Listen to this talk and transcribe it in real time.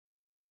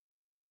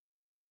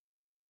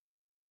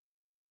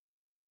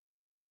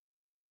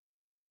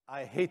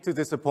I hate to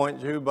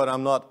disappoint you, but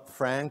I'm not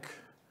Frank,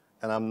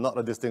 and I'm not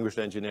a distinguished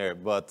engineer,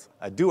 but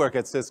I do work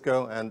at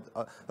Cisco, and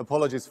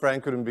apologies,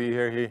 Frank couldn't be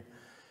here.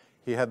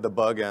 He had the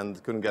bug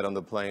and couldn't get on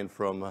the plane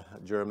from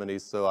Germany,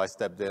 so I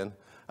stepped in.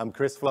 I'm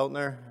Krisztian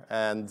Flautner,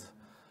 and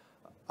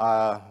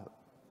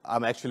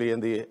I'm actually in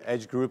the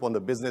Edge group on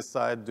the business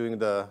side, doing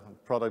the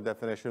product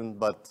definition,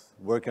 but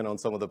working on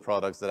some of the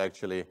products that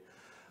actually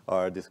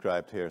are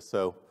described here.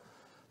 So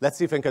let's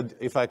see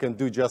if I can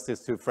do justice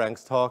to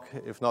Frank's talk.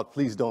 If not,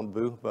 please don't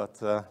boo, but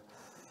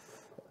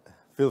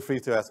feel free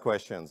to ask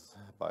questions,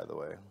 by the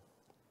way.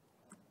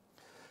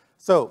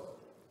 So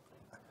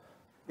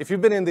if you've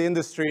been in the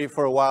industry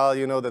for a while,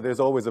 you know that there's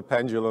always a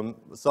pendulum.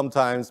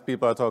 Sometimes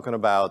people are talking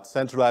about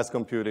centralized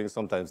computing,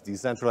 sometimes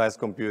decentralized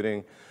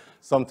computing.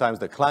 Sometimes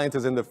the client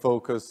is in the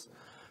focus,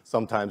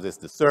 sometimes it's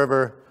the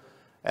server,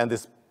 and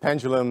this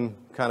pendulum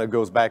kind of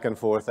goes back and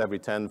forth every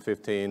 10,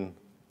 15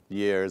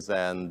 years,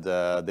 and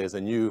there's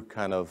a new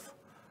kind of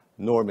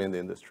norm in the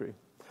industry.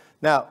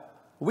 Now,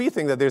 we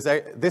think that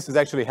this is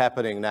actually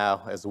happening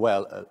now as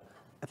well,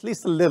 at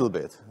least a little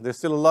bit. There's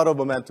still a lot of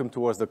momentum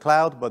towards the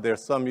cloud, but there are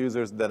some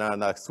users that are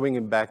now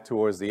swinging back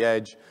towards the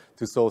edge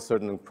to solve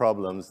certain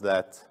problems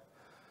that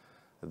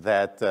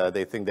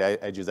they think the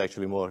edge is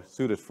actually more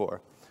suited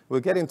for.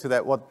 We'll get into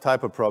that, what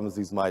type of problems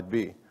these might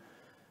be.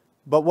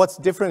 But what's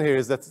different here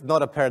is that it's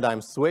not a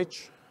paradigm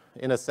switch,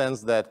 in a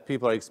sense that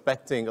people are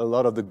expecting a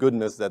lot of the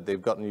goodness that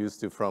they've gotten used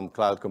to from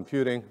cloud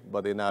computing,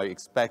 but they now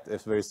expect a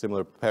very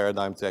similar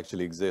paradigm to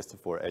actually exist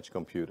for edge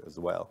compute as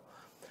well.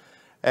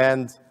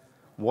 And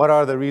what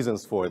are the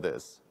reasons for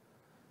this?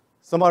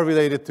 Some are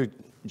related to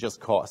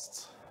just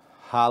costs.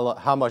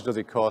 How much does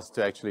it cost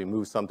to actually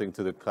move something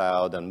to the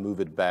cloud and move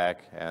it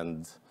back?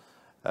 And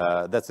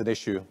that's an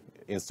issue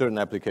in certain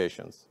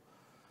applications.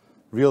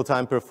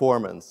 Real-time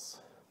performance,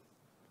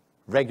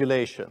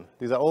 regulation.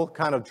 These are all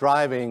kind of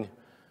driving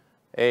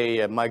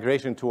a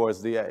migration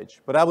towards the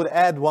edge. But I would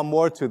add one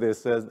more to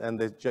this, and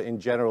in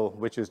general,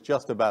 which is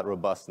just about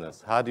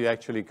robustness. How do you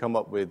actually come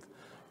up with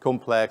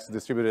complex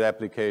distributed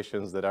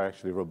applications that are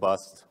actually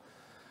robust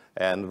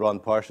and run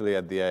partially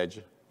at the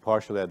edge,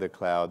 partially at the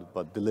cloud,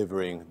 but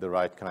delivering the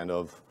right kind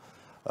of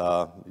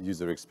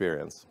user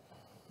experience?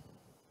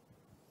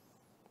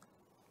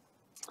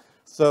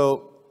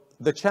 So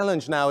the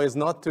challenge now is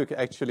not to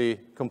actually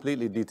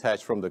completely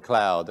detach from the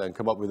cloud and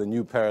come up with a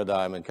new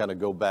paradigm and kind of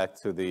go back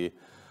to the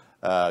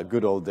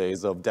good old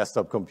days of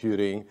desktop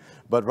computing,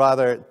 but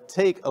rather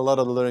take a lot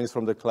of the learnings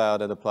from the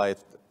cloud and apply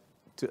it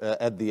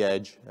to, at the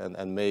edge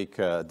and make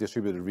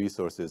distributed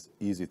resources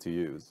easy to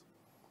use.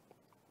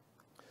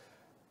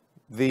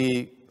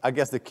 I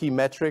guess the key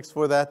metrics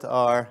for that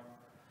are,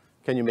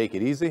 can you make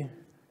it easy?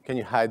 Can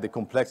you hide the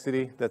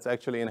complexity that's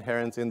actually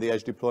inherent in the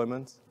edge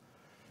deployments?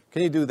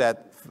 Can you do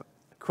that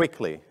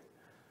quickly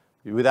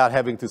without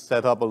having to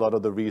set up a lot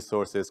of the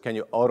resources? Can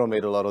you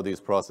automate a lot of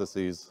these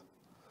processes?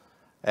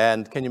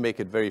 And can you make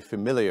it very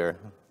familiar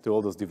to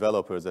all those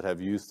developers that have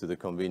used to the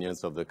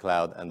convenience of the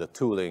cloud and the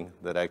tooling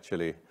that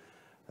actually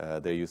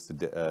they're used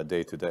to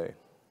day to day?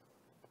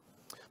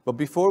 But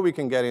before we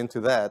can get into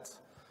that,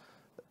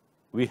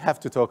 we have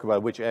to talk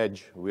about which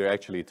edge we're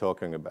actually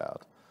talking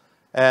about.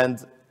 And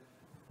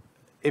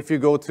if you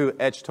go to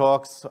edge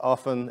talks,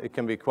 often it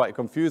can be quite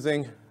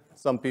confusing.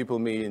 Some people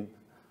mean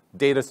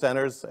data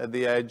centers at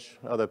the edge.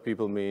 Other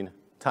people mean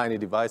tiny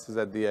devices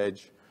at the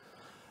edge.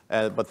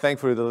 But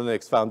thankfully, the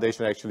Linux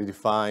Foundation actually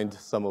defined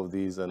some of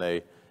these in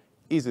a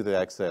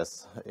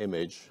easy-to-access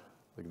image,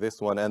 like this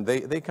one. And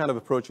they kind of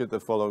approach it the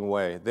following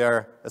way. There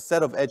are a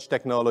set of edge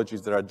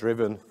technologies that are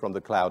driven from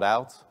the cloud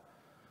out,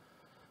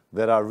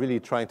 that are really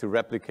trying to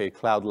replicate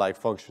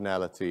cloud-like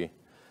functionality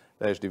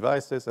edge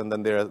devices. And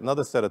then there's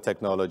another set of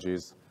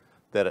technologies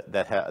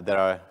that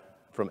are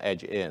from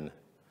edge in.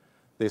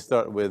 They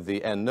start with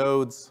the end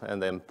nodes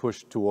and then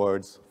push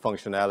towards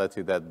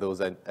functionality that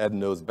those end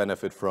nodes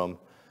benefit from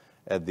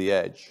at the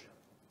edge.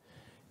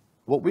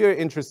 What we are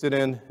interested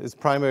in is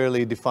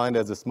primarily defined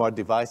as a smart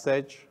device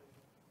edge,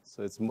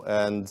 so it's,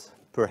 and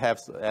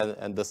perhaps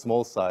and the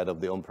small side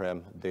of the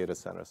on-prem data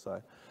center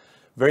side.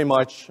 Very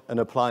much an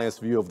appliance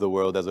view of the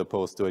world as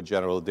opposed to a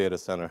general data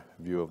center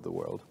view of the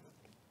world.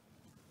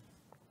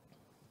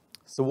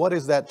 So what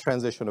is that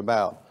transition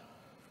about?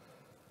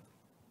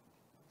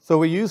 So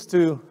we're used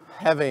to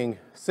having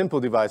simple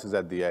devices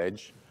at the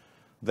edge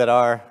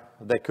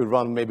that could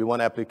run maybe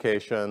one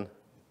application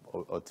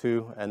or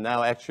two, and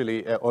now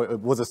actually, or it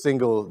was a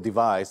single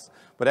device,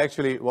 but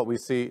actually what we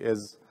see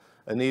is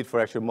a need for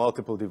actually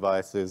multiple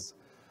devices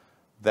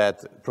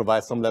that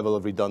provide some level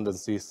of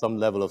redundancy, some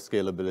level of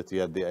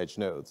scalability at the edge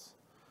nodes.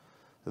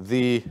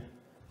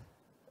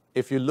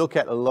 If you look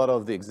at a lot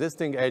of the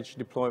existing edge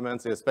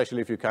deployments,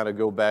 especially if you kind of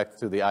go back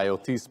to the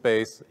IoT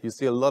space, you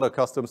see a lot of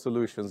custom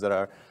solutions that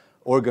are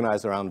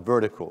organized around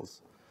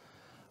verticals.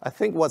 I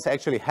think what's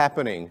actually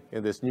happening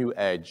in this new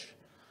edge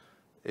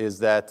is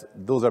that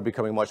those are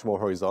becoming much more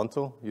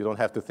horizontal. You don't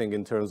have to think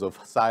in terms of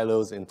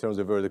silos, in terms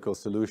of vertical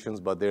solutions,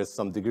 but there's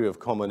some degree of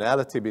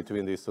commonality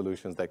between these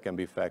solutions that can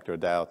be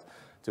factored out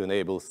to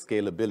enable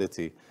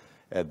scalability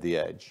at the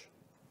edge.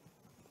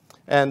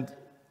 And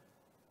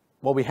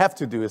what we have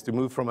to do is to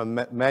move from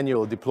a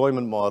manual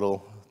deployment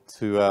model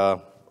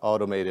to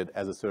automated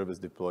as a service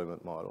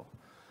deployment model.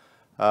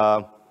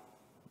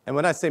 And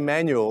when I say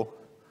manual,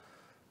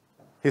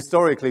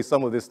 historically,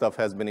 some of this stuff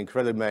has been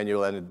incredibly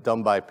manual and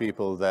done by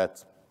people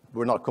that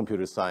were not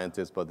computer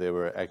scientists, but they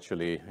were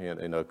actually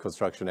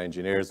construction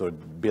engineers or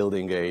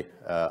building a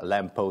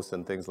lamppost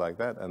and things like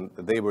that. And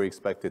they were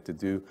expected to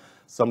do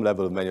some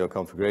level of manual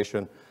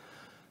configuration.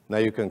 Now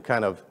you can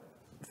kind of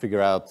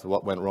figure out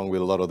what went wrong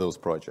with a lot of those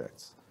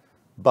projects.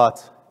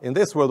 But in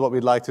this world, what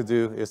we'd like to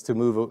do is to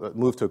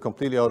move to a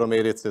completely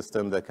automated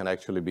system that can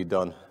actually be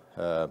done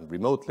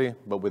remotely,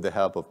 but with the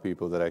help of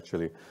people that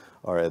actually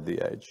are at the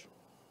edge.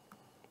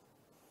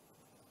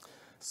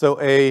 So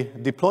a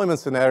deployment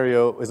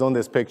scenario is on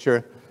this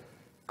picture.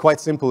 Quite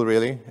simple,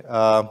 really.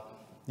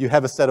 You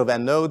have a set of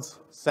end nodes,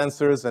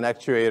 sensors, and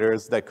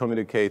actuators that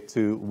communicate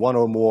to one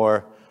or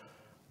more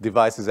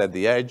devices at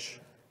the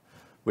edge,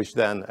 which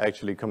then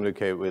actually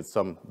communicate with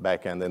some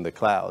backend in the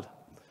cloud.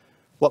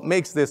 What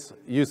makes this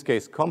use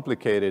case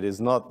complicated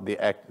is not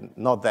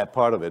that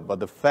part of it, but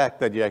the fact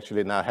that you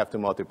actually now have to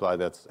multiply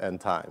that n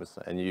times,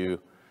 and you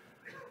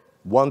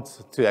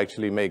want to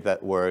actually make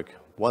that work,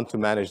 want to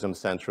manage them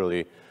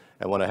centrally,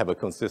 and want to have a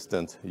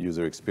consistent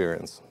user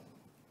experience.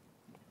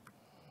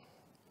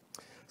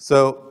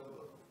 So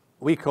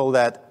we call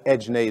that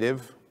edge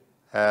native,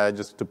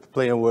 just to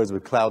play on words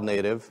with cloud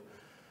native,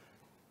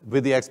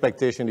 with the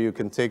expectation that you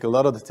can take a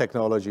lot of the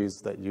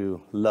technologies that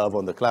you love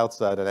on the cloud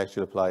side and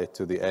actually apply it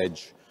to the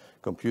edge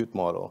compute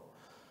model.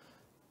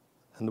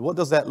 And what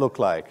does that look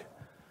like?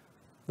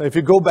 Now, if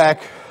you go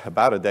back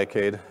about a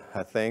decade,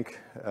 I think,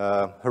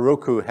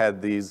 Heroku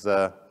had these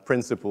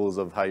principles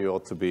of how you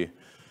ought to be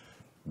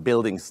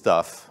building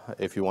stuff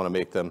if you want to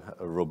make them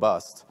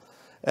robust.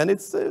 And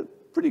it's a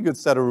pretty good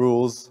set of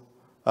rules.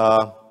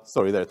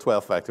 Sorry, there are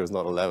 12 factors,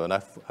 not 11.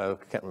 I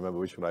can't remember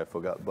which one I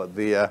forgot. But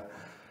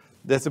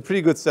there's a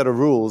pretty good set of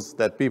rules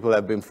that people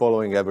have been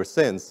following ever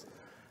since.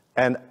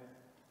 And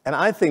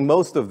I think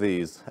most of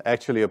these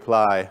actually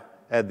apply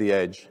at the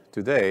edge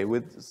today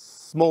with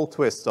small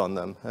twists on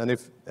them.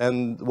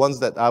 And ones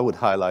that I would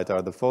highlight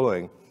are the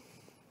following.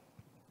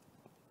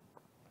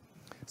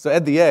 So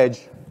at the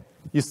edge,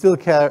 you still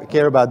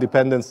care about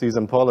dependencies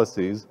and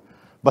policies,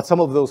 but some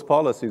of those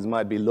policies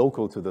might be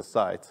local to the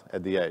site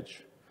at the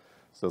edge.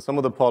 So some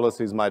of the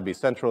policies might be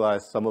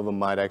centralized, some of them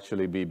might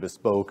actually be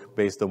bespoke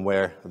based on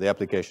where the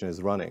application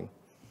is running.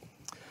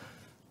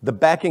 The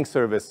backing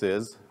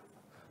services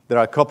that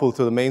are coupled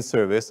to the main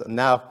service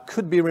now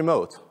could be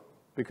remote,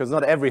 because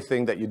not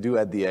everything that you do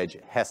at the edge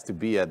has to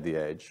be at the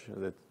edge.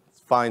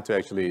 It's fine to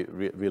actually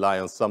rely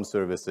on some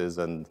services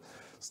and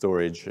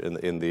storage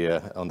on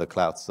the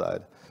cloud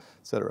side,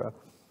 etc.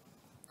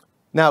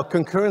 Now,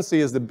 concurrency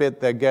is the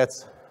bit that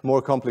gets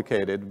more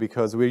complicated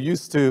because we're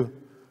used to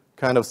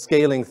kind of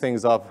scaling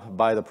things up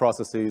by the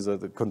processes or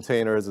the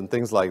containers and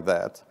things like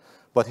that.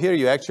 But here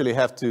you actually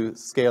have to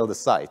scale the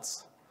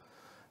sites.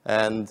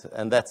 And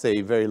that's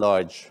a very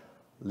large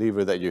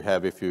lever that you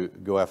have if you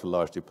go after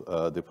large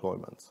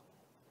deployments.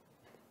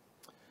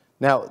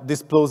 Now,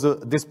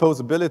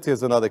 disposability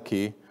is another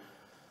key,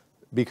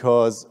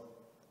 because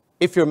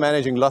if you're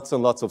managing lots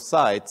and lots of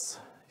sites,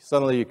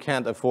 suddenly you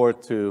can't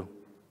afford to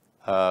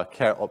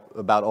care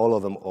about all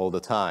of them all the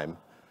time.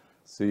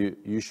 So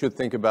you should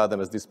think about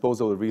them as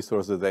disposable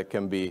resources that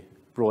can be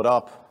brought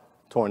up,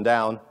 torn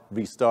down,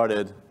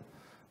 restarted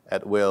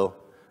at will,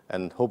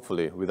 and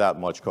hopefully without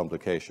much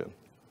complication.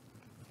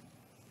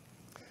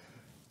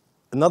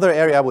 Another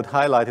area I would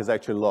highlight is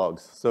actually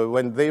logs. So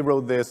when they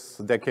wrote this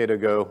a decade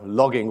ago,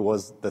 logging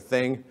was the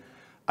thing.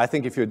 I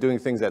think if you're doing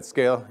things at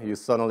scale, you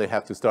suddenly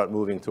have to start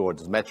moving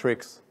towards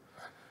metrics,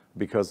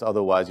 because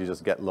otherwise you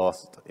just get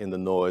lost in the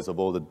noise of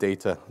all the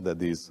data that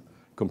these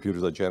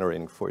computers are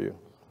generating for you.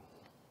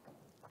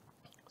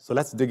 So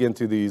let's dig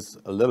into these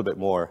a little bit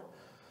more.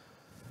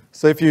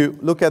 So if you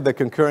look at the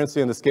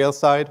concurrency and the scale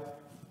side,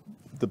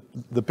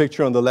 the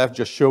picture on the left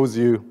just shows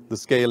you the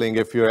scaling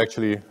if you're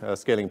actually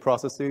scaling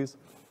processes.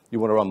 You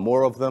want to run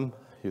more of them,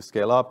 you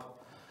scale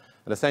up.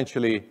 And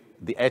essentially,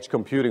 the edge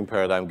computing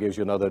paradigm gives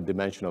you another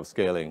dimension of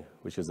scaling,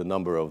 which is the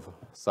number of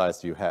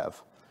sites you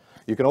have.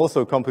 You can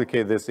also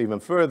complicate this even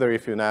further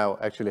if you now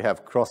actually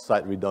have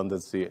cross-site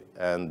redundancy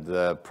and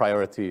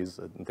priorities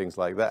and things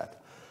like that.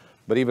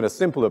 But even a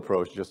simple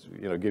approach just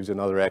gives you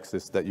another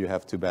axis that you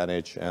have to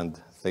manage and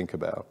think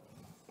about.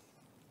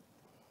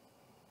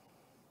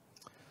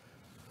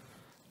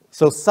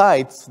 So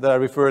sites that I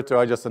refer to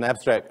are just an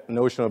abstract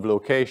notion of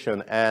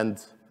location, and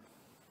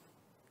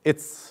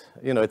it's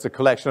a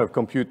collection of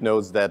compute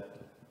nodes that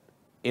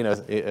in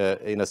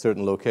a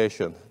certain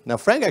location. Now,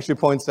 Frank actually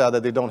points out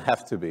that they don't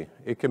have to be.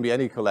 It can be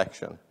any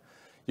collection.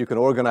 You can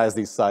organize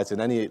these sites in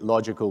any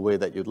logical way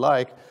that you'd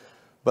like,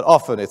 but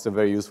often it's a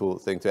very useful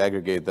thing to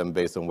aggregate them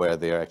based on where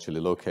they are actually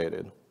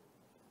located.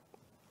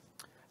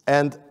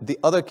 And the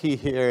other key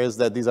here is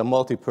that these are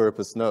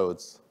multi-purpose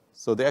nodes.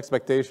 So the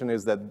expectation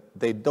is that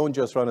they don't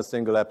just run a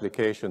single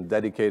application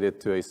dedicated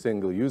to a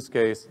single use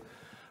case,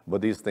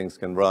 but these things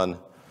can run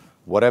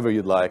whatever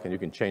you'd like, and you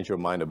can change your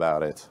mind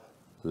about it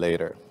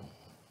later.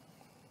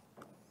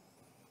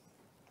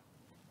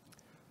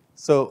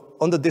 So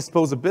on the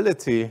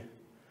disposability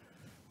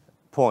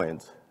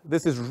point,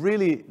 this is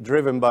really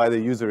driven by the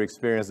user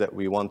experience that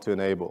we want to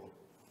enable.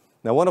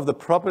 Now, one of the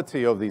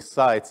property of these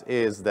sites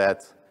is that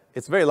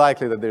it's very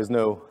likely that there's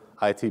no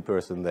IT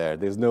person there.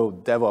 There's no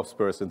DevOps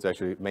person to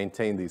actually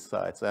maintain these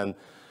sites. And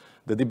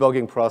the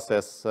debugging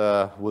process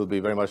will be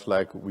very much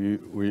like we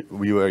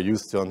were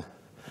used to on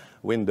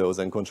Windows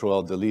and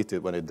Control-Delete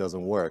it when it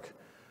doesn't work.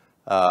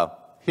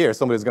 Here,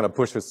 somebody's going to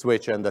push a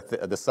switch, and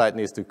the site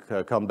needs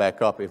to come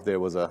back up if there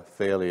was a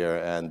failure,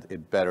 and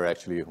it better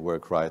actually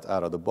work right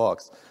out of the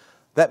box.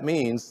 That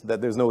means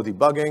that there's no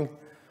debugging,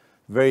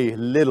 very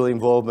little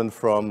involvement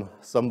from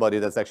somebody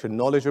that's actually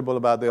knowledgeable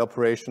about the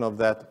operation of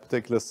that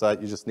particular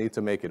site. You just need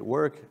to make it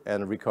work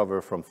and recover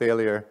from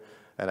failure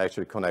and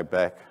actually connect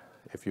back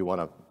if you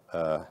want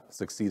to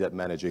succeed at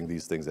managing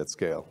these things at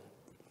scale.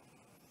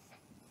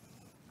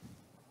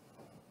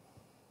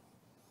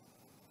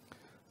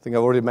 I think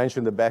I've already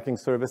mentioned the backing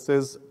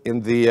services.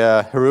 In the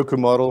Heroku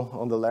model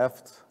on the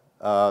left,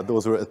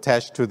 those were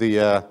attached to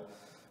the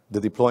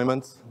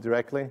deployment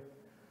directly.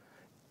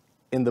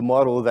 In the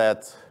model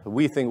that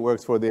we think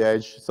works for the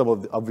edge,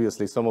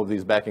 obviously some of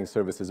these backing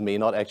services may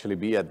not actually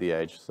be at the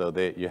edge, so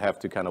you have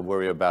to kind of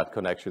worry about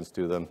connections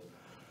to them.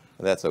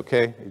 That's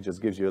okay. It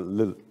just gives you a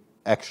little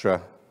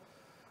extra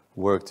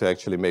work to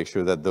actually make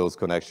sure that those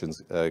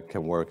connections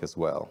can work as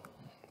well.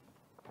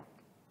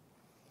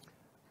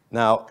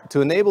 Now,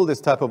 to enable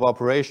this type of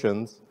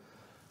operations,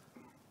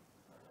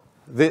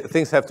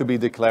 things have to be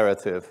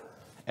declarative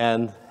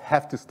and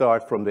have to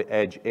start from the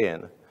edge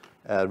in,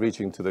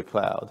 reaching to the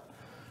cloud.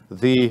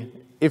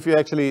 If you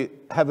actually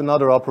have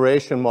another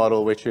operation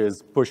model which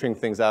is pushing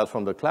things out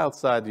from the cloud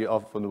side, you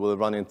often will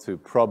run into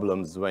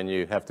problems when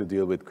you have to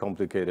deal with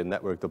complicated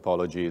network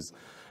topologies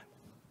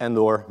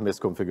and/or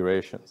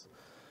misconfigurations.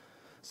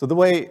 So the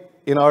way,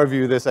 in our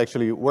view, this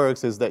actually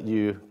works is that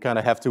you kind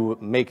of have to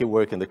make it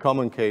work in the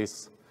common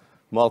case,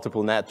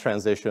 multiple NAT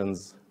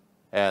transitions,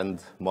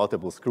 and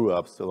multiple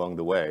screw-ups along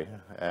the way,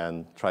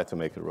 and try to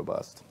make it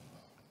robust.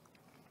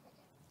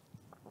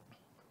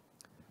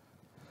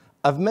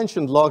 I've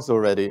mentioned logs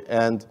already,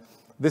 and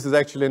this is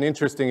actually an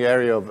interesting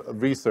area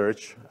of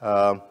research.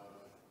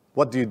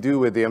 What do you do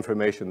with the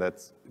information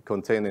that's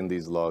contained in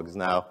these logs?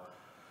 Now,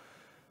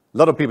 a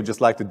lot of people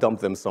just like to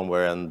dump them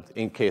somewhere and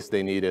in case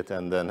they need it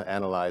and then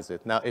analyze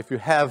it. Now, if you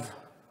have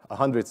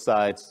 100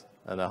 sites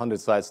and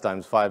 100 sites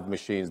times 5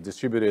 machines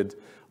distributed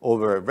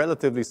over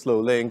relatively slow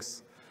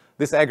links,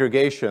 this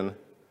aggregation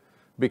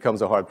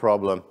becomes a hard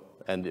problem,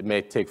 and it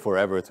may take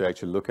forever to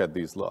actually look at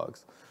these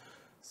logs.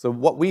 So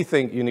what we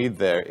think you need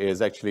there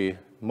is actually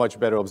much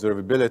better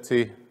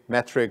observability,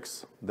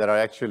 metrics that are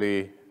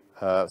actually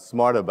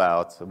smart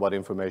about what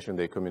information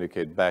they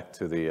communicate back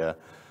to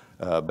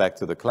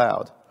the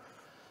cloud.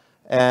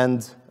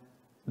 And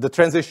the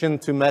transition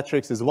to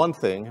metrics is one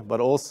thing, but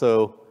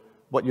also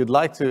what you'd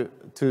like to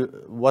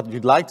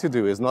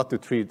do is not to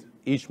treat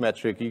each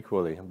metric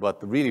equally, but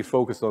really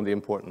focus on the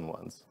important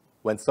ones.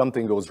 When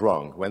something goes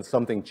wrong, when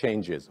something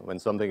changes, when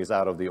something is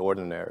out of the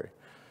ordinary.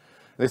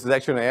 This is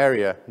actually an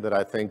area that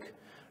I think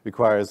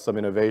requires some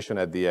innovation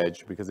at the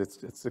edge, because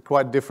it's a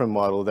quite different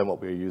model than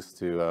what we're used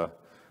to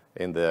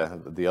in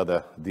the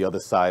other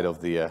side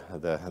of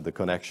the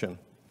connection.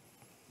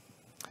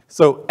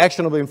 So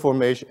actionable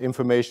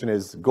information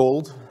is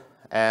gold,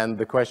 and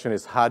the question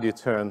is, how do you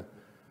turn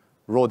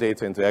raw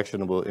data into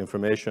actionable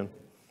information?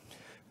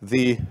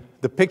 The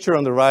picture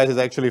on the right is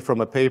actually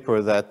from a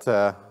paper that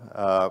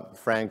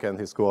Frank and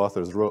his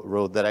co-authors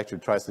wrote that actually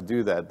tries to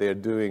do that. They're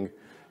doing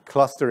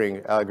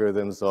clustering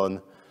algorithms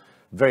on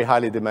very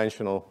highly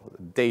dimensional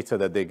data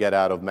that they get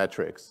out of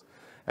metrics.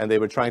 And they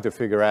were trying to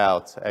figure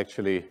out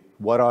actually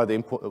what are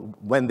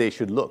when they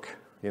should look.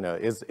 You know,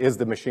 is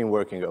the machine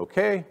working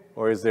okay,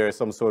 or is there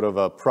some sort of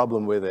a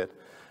problem with it?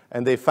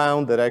 And they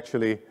found that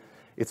actually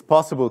it's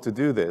possible to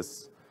do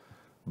this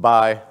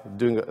by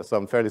doing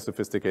some fairly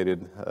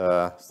sophisticated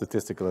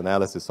statistical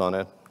analysis on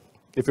it.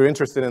 If you're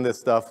interested in this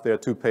stuff, there are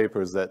 2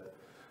 papers that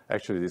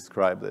actually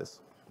describe this.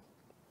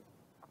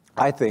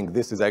 I think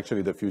this is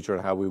actually the future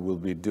and how we will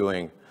be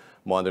doing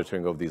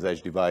monitoring of these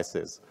edge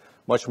devices.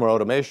 Much more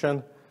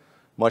automation,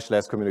 much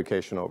less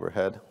communication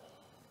overhead.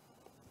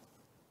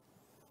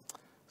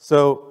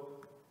 So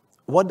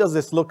what does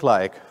this look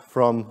like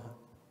from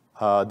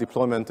a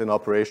deployment and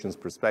operations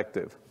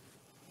perspective?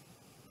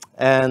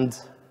 And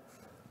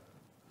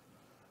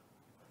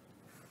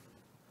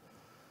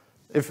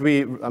I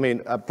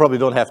probably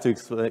don't have to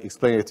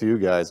explain it to you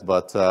guys,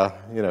 but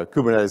you know,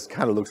 Kubernetes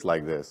kind of looks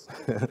like this.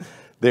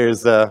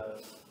 There's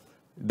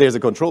a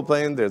control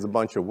plane, there's a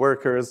bunch of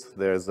workers,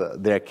 there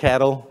are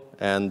cattle,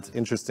 and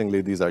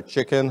interestingly, these are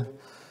chicken,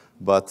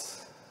 but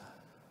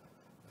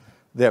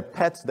there are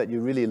pets that you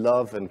really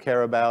love and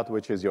care about,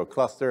 which is your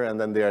cluster, and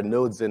then there are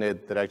nodes in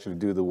it that actually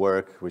do the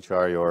work, which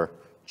are your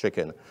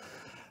chicken.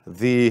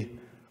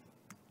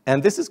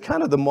 And this is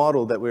kind of the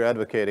model that we're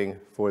advocating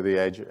for the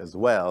edge as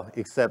well,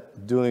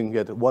 except doing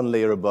it one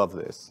layer above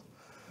this.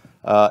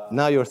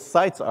 Now your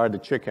sites are the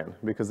chicken,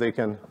 because they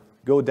can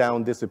go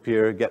down,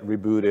 disappear, get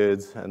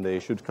rebooted, and they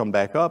should come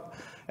back up.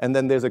 And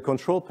then there's a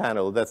control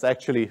panel that's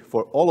actually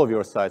for all of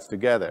your sites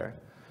together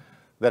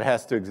that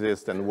has to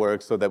exist and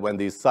work so that when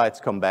these sites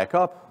come back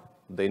up,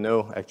 they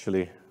know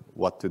actually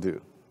what to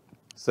do.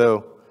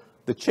 So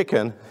the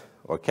chicken,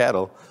 or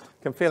cattle,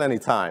 can fail any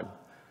time.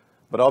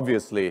 But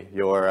obviously,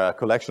 your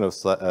collection of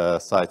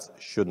sites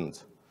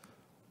shouldn't.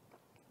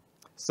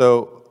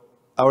 So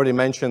I already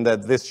mentioned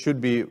that this should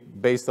be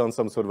based on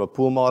some sort of a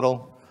pool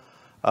model.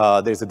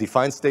 There's a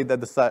defined state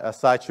that a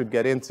site should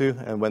get into,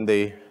 and when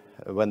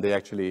they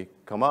actually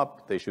come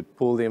up, they should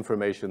pull the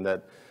information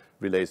that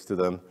relates to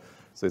them.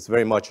 So it's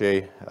very much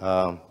a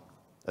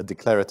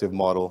declarative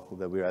model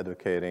that we're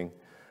advocating,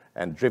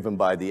 and driven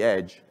by the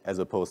edge, as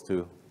opposed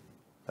to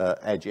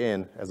edge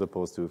in, as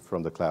opposed to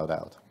from the cloud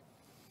out.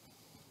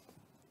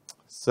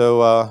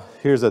 So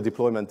here's a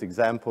deployment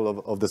example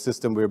of the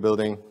system we're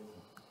building.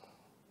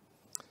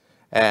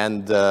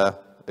 And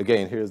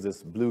again, here's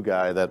this blue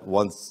guy that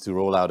wants to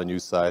roll out a new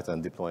site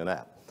and deploy an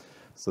app.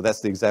 So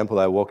that's the example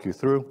I walk you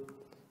through.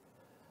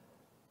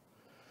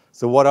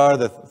 So what are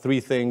the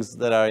three things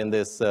that are in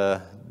this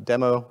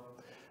demo?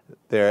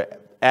 They're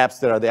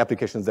apps that are the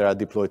applications that are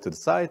deployed to the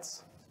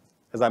sites.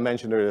 As I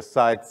mentioned earlier,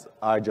 sites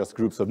are just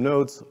groups of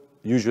nodes,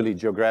 usually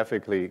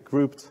geographically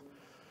grouped.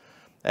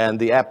 And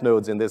the app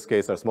nodes in this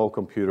case are small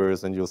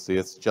computers, and you'll see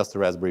it's just a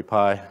Raspberry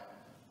Pi.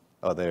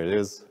 Oh, there it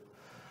is.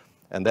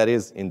 And that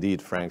is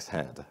indeed Frank's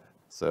hand.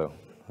 So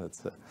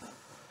that's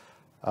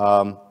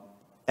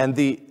and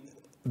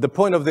the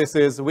point of this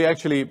is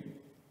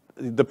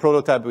the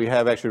prototype we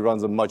have actually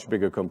runs on much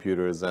bigger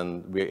computers,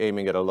 and we're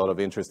aiming at a lot of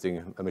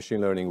interesting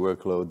machine learning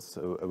workloads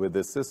with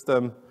this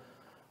system,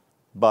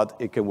 but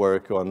it can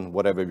work on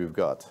whatever we've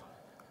got.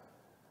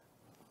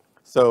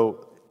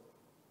 So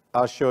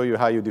I'll show you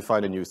how you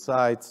define a new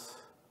site,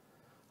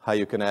 how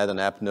you can add an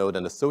app node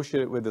and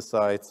associate it with the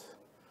site,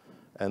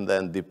 and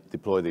then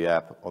deploy the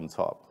app on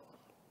top.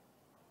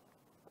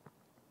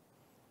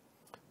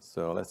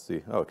 So let's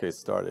see. Okay,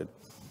 started.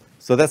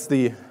 So that's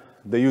the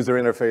user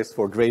interface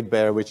for Great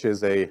Bear, which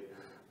is a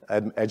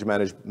edge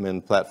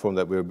management platform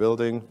that we're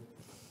building.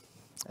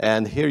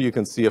 And here you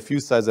can see a few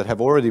sites that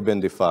have already been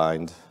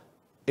defined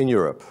in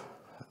Europe.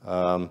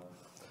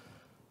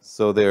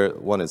 So there's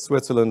one in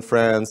Switzerland,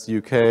 France,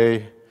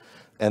 UK,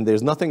 and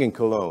there's nothing in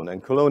Cologne.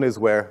 And Cologne is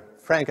where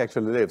Frank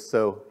actually lives.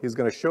 So he's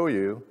going to show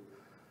you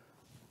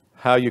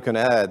how you can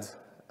add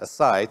a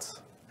site,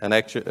 and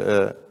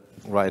actually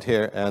right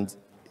here. And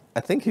I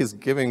think he's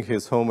giving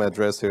his home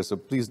address here, so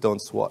please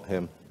don't swat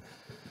him.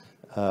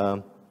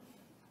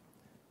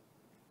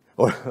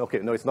 Okay,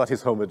 no, it's not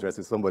his home address,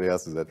 it's somebody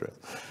else's address.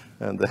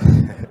 And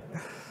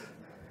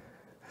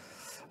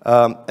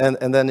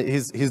and then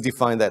he's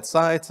defined that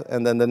site,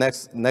 and then the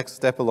next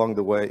step along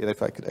the way, and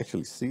if I could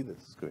actually see the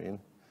screen,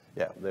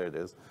 yeah, there it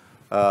is.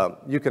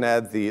 You can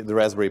add the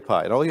Raspberry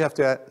Pi, and all you have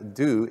to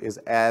do is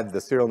add the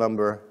serial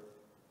number,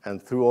 and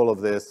through all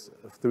of this,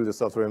 through the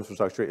software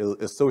infrastructure, it'll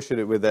associate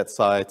it with that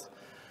site,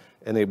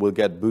 and it will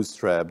get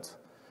bootstrapped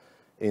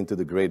into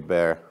the Great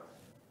Bear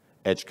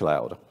Edge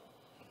Cloud.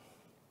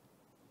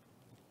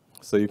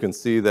 So you can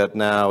see that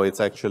now it's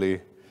actually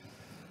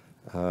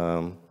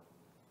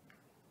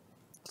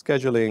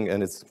scheduling,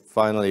 and it's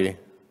finally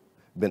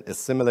been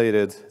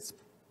assimilated. It's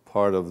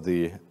part of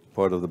the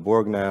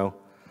Borg now.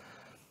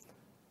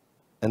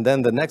 And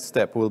then the next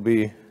step will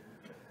be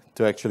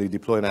to actually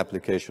deploy an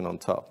application on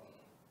top.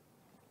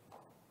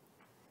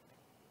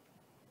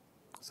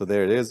 So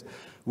there it is.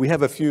 We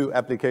have a few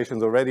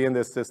applications already in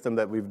this system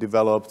that we've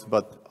developed,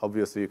 but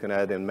obviously you can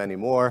add in many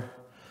more.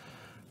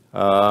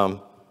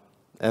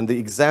 And the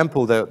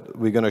example that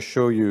we're going to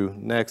show you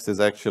next is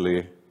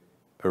actually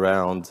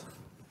around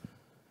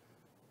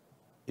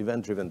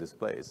event-driven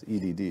displays,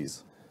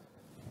 EDDs.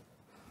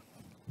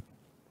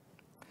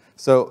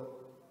 So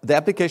the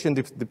application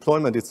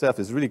deployment itself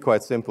is really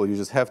quite simple. You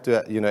just have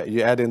to,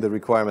 you add in the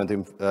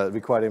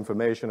required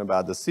information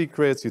about the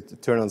secrets, you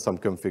turn on some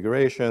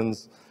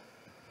configurations,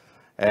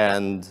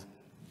 and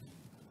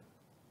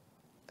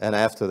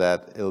after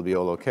that, it'll be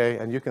all okay.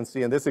 And you can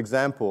see in this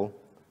example,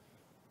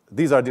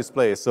 these are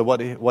displays. So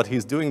what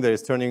he's doing there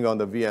is turning on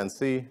the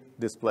VNC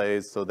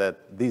displays so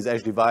that these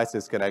edge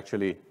devices can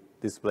actually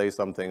display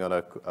something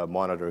on a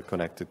monitor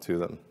connected to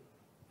them.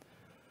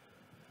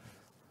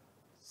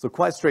 So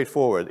quite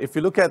straightforward. If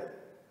you look at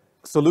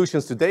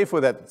solutions today for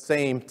that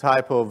same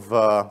type of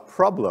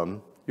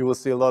problem, you will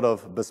see a lot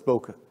of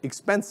bespoke,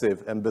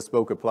 expensive and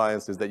bespoke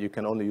appliances that you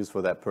can only use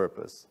for that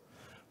purpose.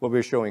 What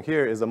we're showing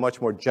here is a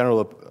much more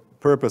general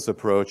purpose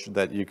approach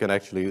that you can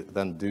actually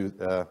then do.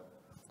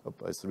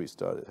 It's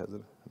restarted, has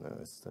it? No,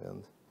 it's the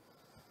end.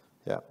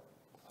 Yeah.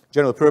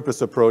 General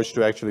purpose approach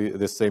to actually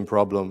this same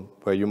problem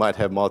where you might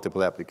have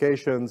multiple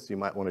applications. You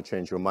might want to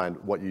change your mind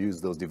what you use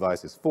those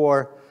devices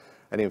for.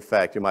 And in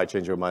fact, you might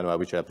change your mind about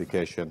which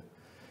application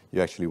you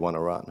actually want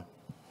to run.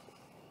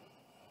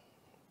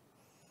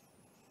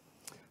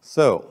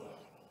 So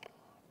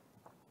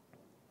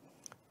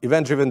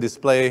Event-driven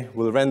display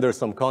will render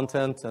some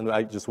content, and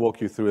I just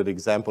walk you through an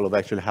example of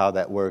actually how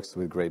that works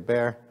with Great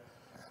Bear.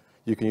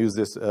 You can use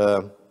this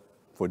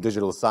for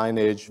digital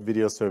signage,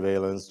 video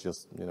surveillance,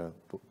 just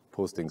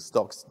posting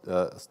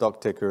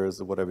stock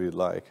tickers, whatever you'd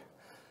like.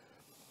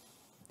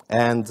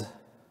 And,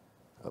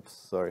 oops,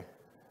 sorry.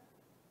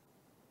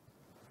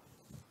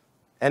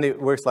 And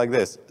it works like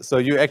this. So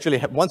you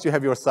actually, once you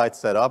have your site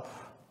set up,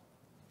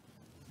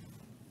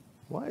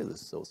 why is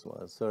this so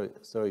small?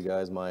 Sorry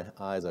guys, my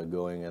eyes are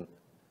going and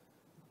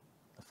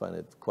I find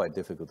it quite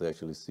difficult to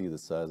actually see the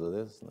size of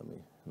this. Let me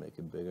make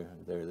it bigger.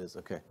 There it is,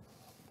 okay.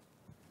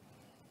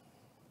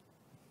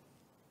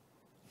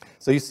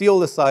 So you see all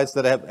the sites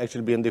that have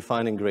actually been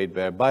defined in Great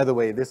Bear. By the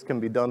way, this can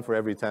be done for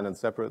every tenant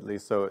separately.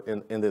 So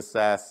in this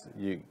SaaS,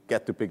 you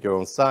get to pick your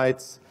own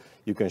sites.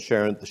 You can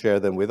share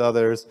them with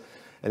others.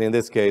 And in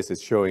this case, it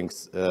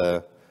shows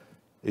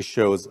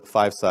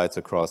 5 sites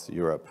across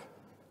Europe.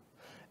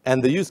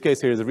 And the use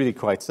case here is really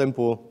quite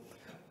simple.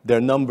 There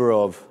are a number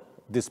of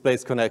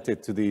displays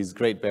connected to these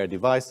Great Bear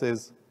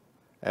devices.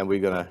 And we're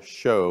going to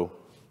show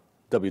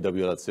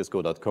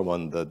www.cisco.com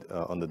on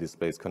the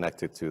displays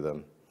connected to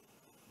them.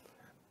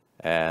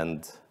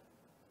 And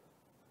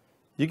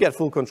you get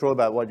full control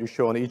about what you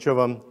show on each of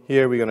them.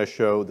 Here we're going to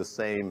show the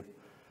same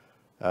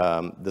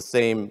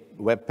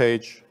web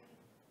page,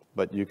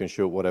 but you can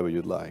show whatever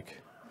you'd like.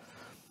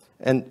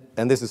 And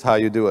this is how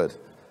you do it.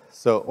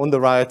 So on the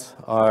right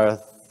are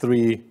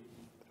 3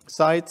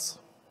 sites,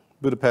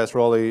 Budapest,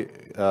 Raleigh,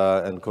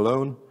 and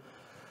Cologne.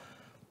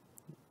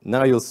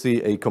 Now you'll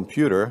see a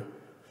computer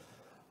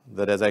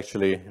that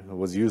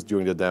was used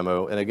during the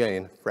demo. And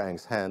again,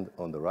 Frank's hand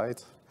on the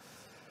right.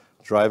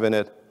 Driving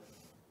it,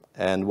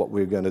 and what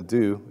we're going to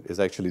do is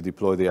actually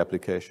deploy the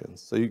application.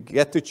 So you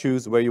get to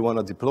choose where you want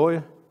to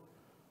deploy.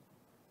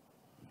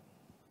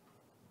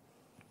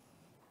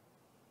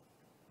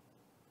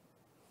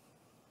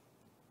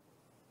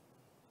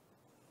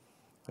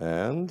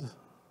 And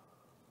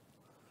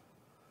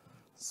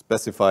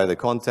specify the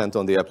content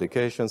on the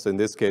application. So in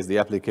this case, the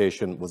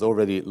application was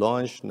already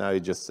launched. Now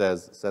it just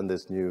says, send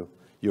this new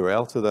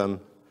URL to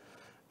them,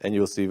 and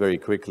you'll see very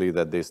quickly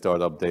that they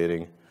start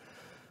updating.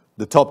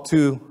 The top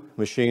 2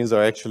 machines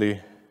are actually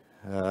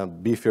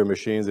beefier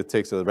machines. It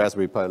takes a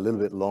Raspberry Pi a little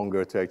bit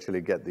longer to actually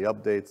get the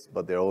updates,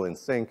 but they're all in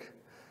sync.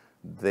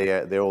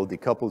 They're all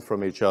decoupled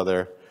from each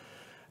other,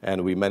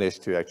 and we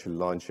managed to actually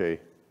launch a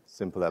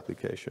simple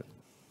application.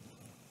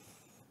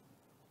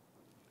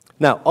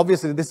 Now,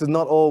 obviously, this is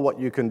not all what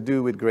you can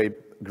do with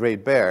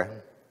Great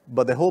Bear,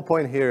 but the whole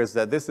point here is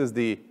that this is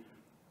the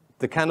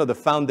kind of the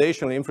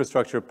foundational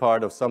infrastructure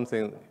part of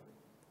something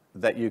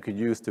that you could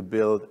use to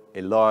build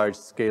a large,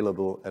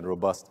 scalable, and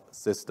robust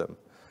system.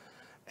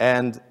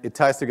 And it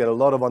ties together a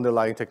lot of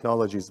underlying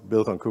technologies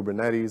built on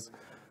Kubernetes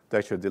to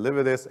actually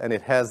deliver this, and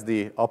it has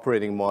the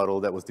operating model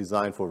that was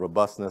designed for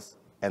robustness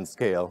and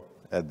scale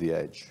at the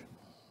edge.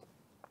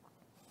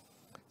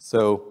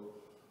 So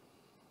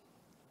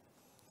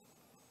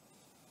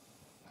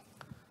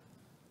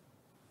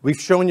we've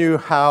shown you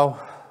how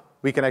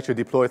we can actually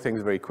deploy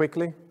things very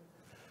quickly.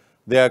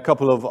 There are a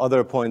couple of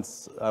other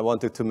points I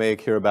wanted to make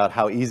here about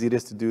how easy it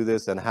is to do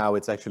this and how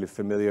it's actually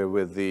familiar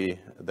with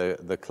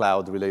the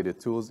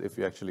cloud-related tools if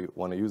you actually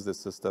want to use this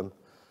system.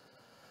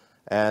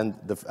 And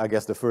I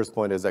guess the first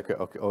point is, okay,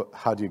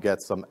 how do you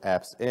get some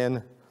apps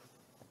in?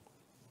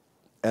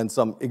 And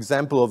some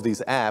example of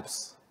these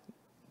apps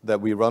that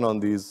we run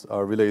on these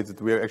are related.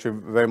 We're actually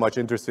very much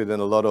interested in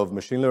a lot of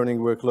machine learning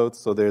workloads,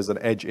 so there's an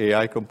edge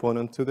AI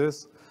component to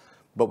this.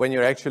 But when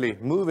you're actually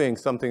moving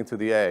something to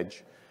the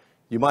edge,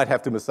 you might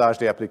have to massage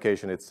the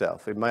application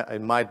itself. It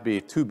might be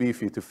too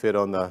beefy to fit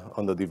on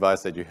the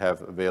device that you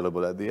have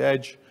available at the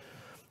edge.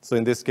 So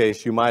in this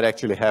case, you might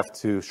actually have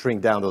to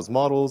shrink down those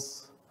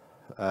models,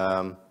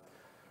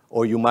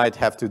 or you might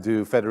have to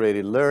do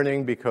federated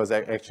learning because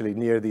actually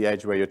near the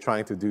edge where you're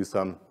trying to do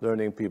some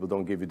learning, people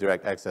don't give you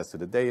direct access to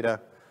the data.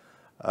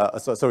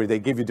 They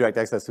give you direct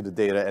access to the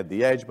data at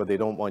the edge, but they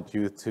don't want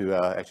you to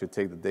actually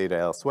take the data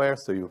elsewhere,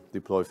 so you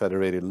deploy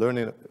federated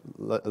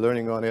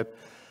learning on it.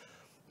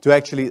 To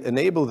actually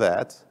enable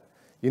that,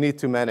 you need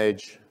to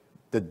manage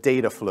the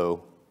data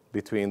flow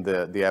between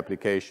the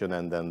application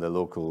and then the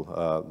local,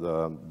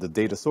 the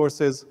data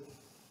sources.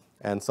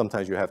 And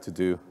sometimes you have to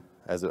do,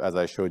 as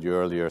I showed you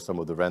earlier, some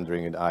of the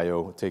rendering in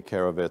I/O, take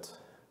care of it,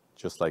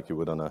 just like you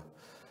would on a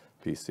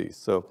PC.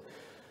 So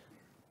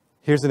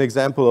here's an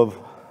example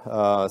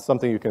of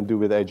something you can do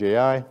with Edge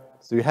AI.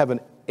 So you have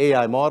an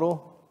AI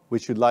model,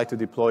 which you'd like to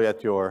deploy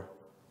at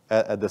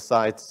the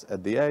sites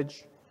at the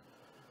edge.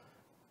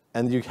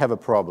 And you have a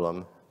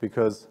problem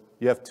because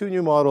you have 2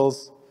 new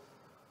models.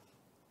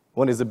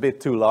 One is a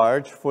bit too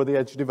large for the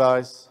edge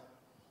device,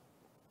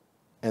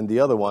 and the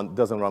other one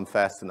doesn't run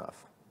fast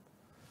enough.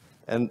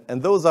 And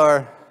those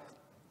are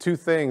 2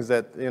 things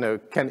that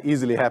can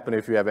easily happen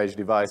if you have edge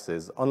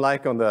devices.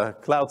 Unlike on the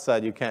cloud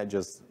side, you can't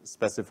just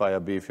specify a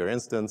beefier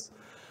instance.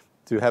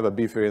 To have a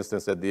beefier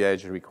instance at the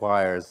edge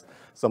requires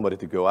somebody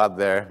to go out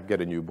there,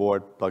 get a new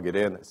board, plug it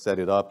in, set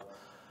it up.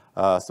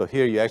 So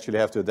here you actually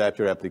have to adapt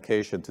your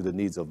application to the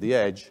needs of the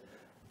edge,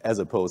 as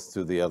opposed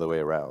to the other way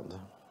around.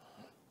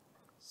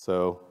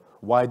 So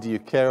why do you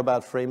care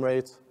about frame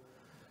rate?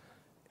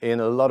 In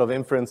a lot of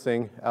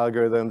inferencing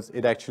algorithms,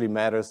 it actually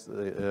matters,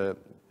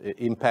 it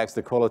impacts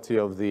the quality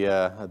of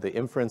the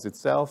inference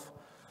itself.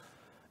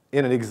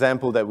 In an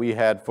example that we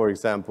had, for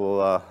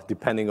example,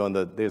 depending on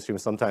the data stream,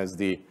 sometimes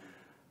the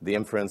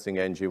inferencing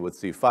engine would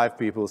see 5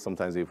 people,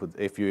 sometimes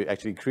if you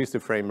actually increase the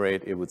frame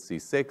rate, it would see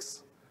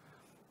 6,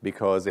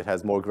 because it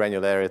has more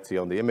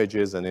granularity on the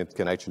images, and it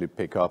can actually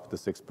pick up the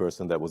 6th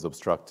person that was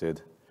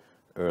obstructed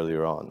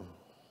earlier on.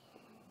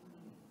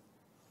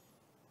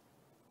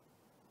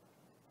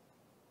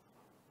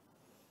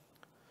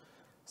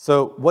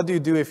 So what do you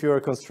do if you're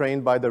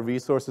constrained by the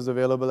resources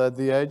available at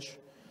the edge?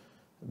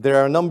 There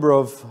are a number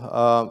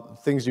of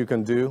things you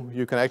can do.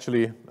 You can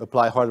actually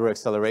apply hardware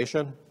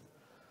acceleration.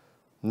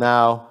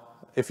 Now,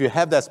 if you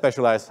have that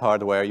specialized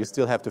hardware, you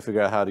still have to figure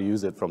out how to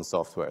use it from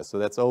software. So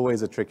that's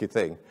always a tricky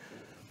thing.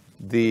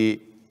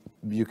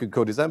 You could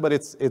co-design, but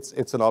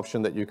it's an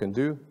option that you can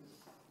do.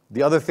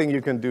 The other thing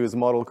you can do is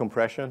model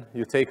compression.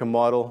 You take a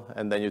model,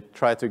 and then you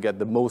try to get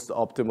the most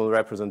optimal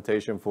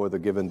representation for the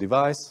given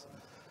device.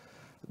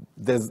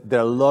 There are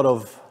a lot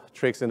of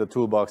tricks in the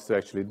toolbox to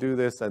actually do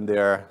this, and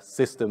there are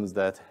systems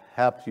that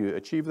help you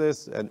achieve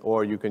this,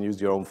 or you can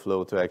use your own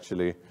flow to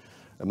actually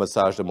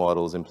massage the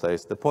models in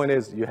place. The point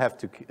is, you have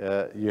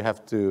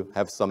to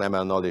have some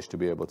ML knowledge to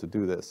be able to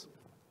do this.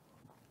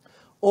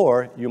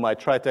 Or you might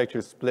try to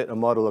actually split a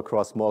model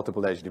across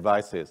multiple edge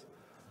devices.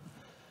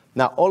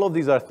 Now, all of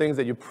these are things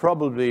that you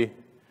probably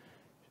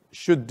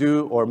should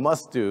do or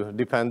must do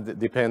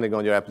depending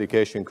on your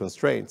application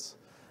constraints.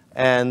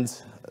 And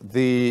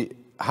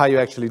how you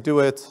actually do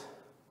it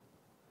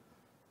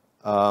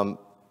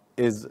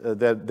is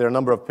that there are a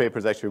number of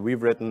papers actually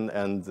we've written,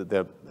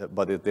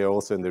 but they're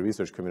also in the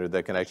research community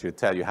that can actually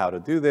tell you how to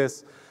do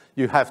this.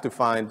 You have to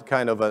find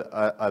kind of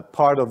a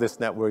part of this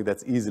network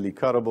that's easily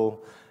cuttable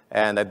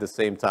and at the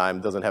same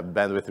time doesn't have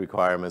bandwidth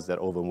requirements that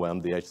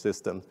overwhelm the edge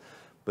system.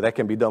 But that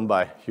can be done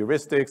by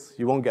heuristics.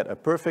 You won't get a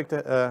perfect,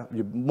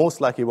 you most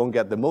likely won't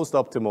get the most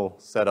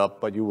optimal setup,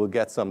 but you will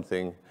get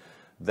something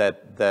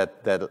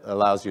that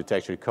allows you to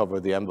actually cover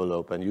the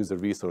envelope and use the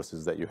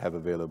resources that you have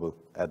available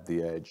at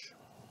the edge.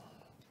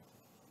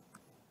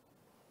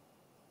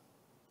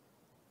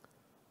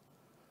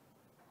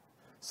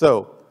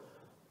 So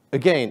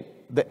again,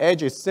 the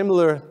edge is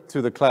similar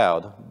to the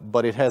cloud,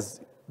 but it has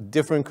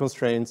different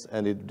constraints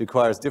and it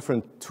requires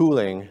different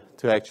tooling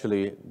to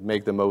actually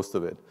make the most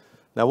of it.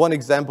 Now, one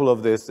example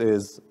of this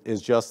is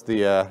just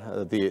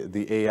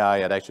the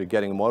AI at actually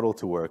getting a model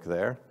to work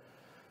there,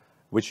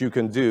 which you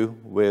can do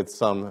with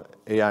some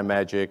AI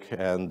magic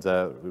and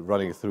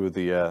running through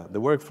the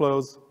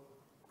workflows.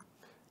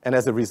 And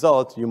as a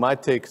result, you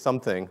might take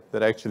something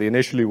that actually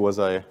initially was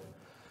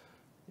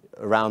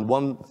around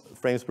 1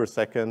 frames per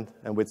second,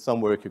 and with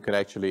some work, you can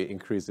actually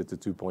increase it to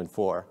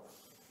 2.4.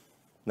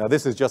 Now,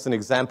 this is just an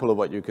example of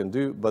what you can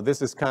do, but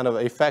this is kind of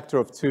a factor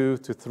of 2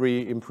 to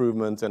 3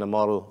 improvement in a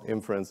model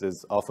inference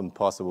is often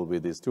possible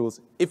with these tools.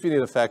 If you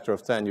need a factor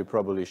of 10, you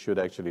probably should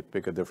actually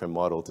pick a different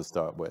model to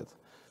start with.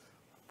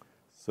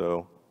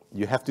 So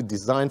you have to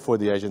design for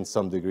the edge in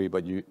some degree,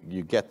 but you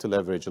get to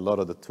leverage a lot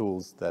of the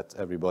tools that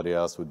everybody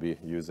else would be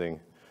using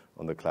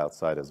on the cloud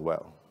side as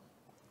well.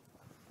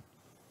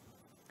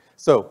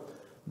 So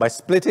by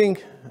splitting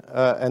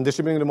and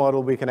distributing the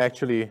model, we can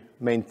actually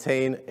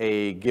maintain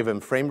a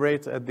given frame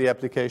rate at the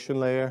application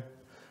layer.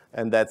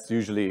 And that's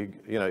usually,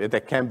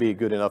 that can be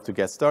good enough to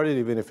get started,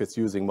 even if it's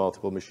using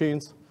multiple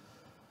machines.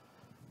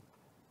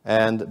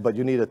 But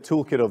you need a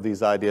toolkit of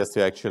these ideas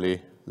to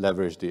actually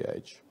leverage the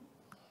edge.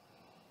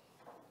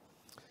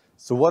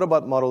 So what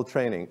about model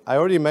training? I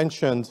already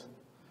mentioned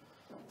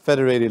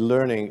federated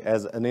learning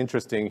as an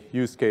interesting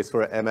use case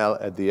for ML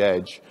at the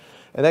edge.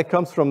 And that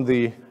comes from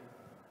the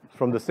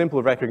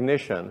simple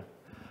recognition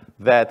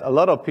that a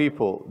lot of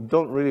people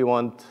don't really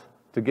want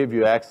to give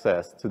you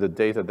access to the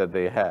data that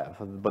they have,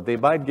 but they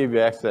might give you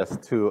access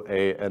to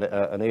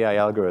an AI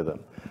algorithm.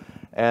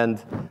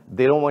 And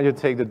they don't want you to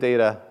take the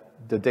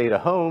data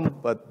home,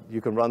 but you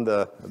can run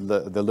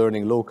the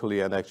learning locally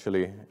and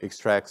actually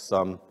extract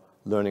some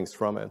learnings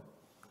from it.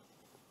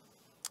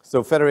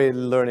 So federated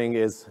learning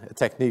is a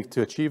technique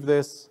to achieve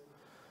this,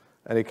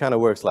 and it kind of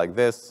works like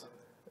this.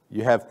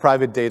 You have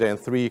private data in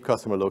 3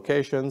 customer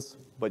locations,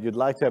 but you'd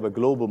like to have a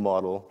global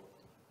model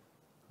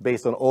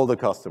based on all the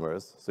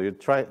customers. So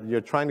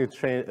you're trying to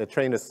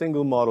train a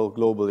single model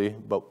globally,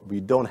 but we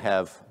don't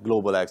have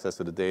global access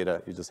to the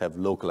data. You just have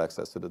local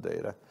access to the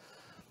data.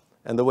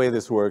 And the way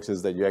this works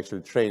is that you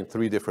actually train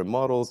 3 different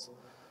models.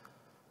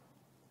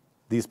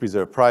 These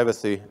preserve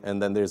privacy, and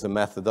then there's a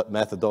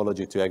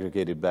methodology to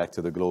aggregate it back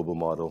to the global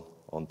model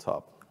on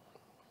top.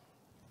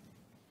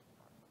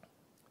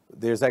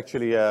 There's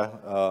actually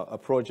a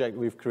project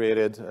we've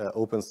created,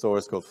 open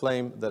source, called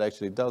Flame, that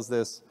actually does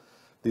this.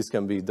 This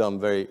can be done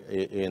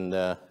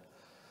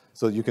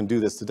so you can do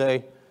this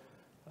today.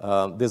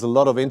 There's a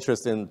lot of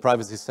interest in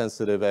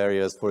privacy-sensitive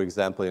areas, for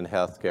example, in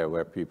healthcare,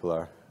 where people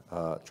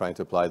are trying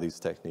to apply these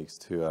techniques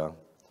to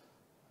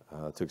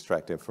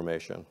extract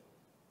information.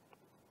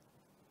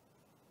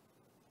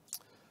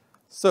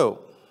 So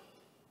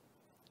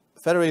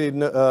federated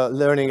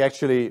learning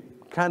actually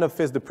kind of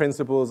fits the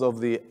principles of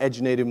the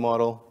edge native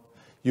model.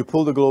 You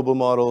pull the global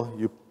model,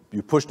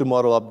 you push the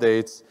model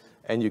updates,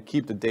 and you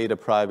keep the data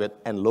private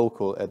and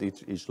local at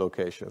each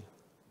location.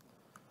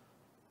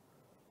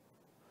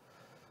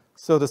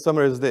 So the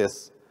summary is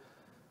this.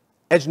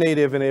 Edge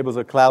native enables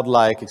a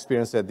cloud-like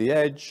experience at the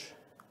edge,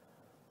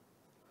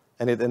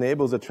 and it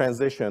enables a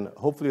transition,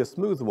 hopefully a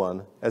smooth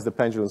one, as the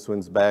pendulum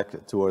swings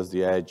back towards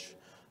the edge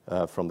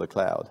from the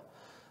cloud.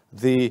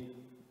 The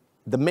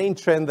main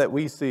trend that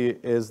we see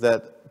is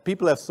that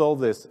people have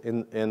solved this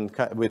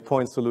with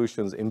point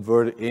solutions,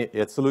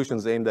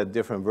 solutions aimed at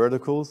different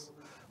verticals,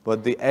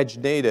 but the edge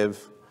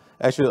native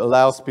actually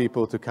allows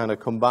people to kind of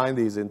combine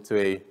these into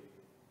a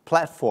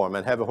platform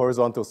and have a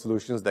horizontal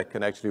solutions that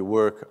can actually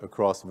work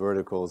across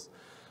verticals,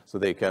 so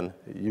they can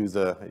use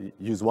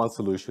one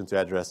solution to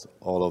address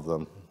all of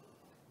them.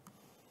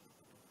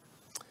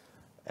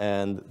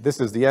 And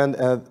this is the end.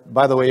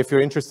 By the way, if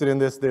you're interested in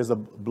this, there's a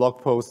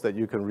blog post that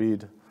you can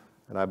read,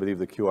 and I believe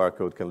the QR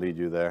code can lead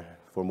you there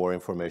for more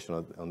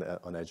information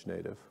on Edge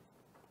Native.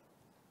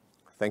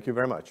 Thank you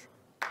very much.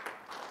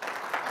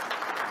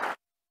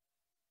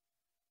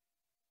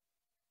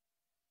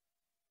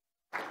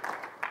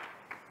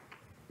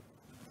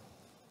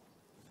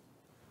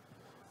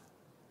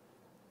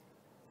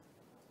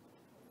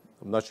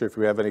 I'm not sure if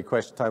we have any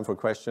time for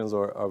questions,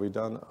 or are we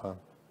done?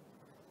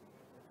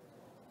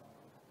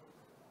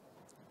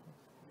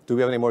 Do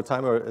we have any more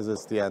time, or is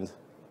this the end?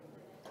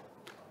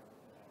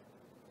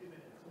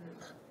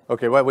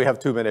 Okay, well, we have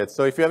 2 minutes.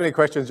 So if you have any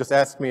questions, just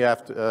ask me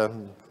after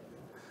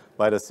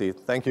by the seat.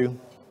 Thank you.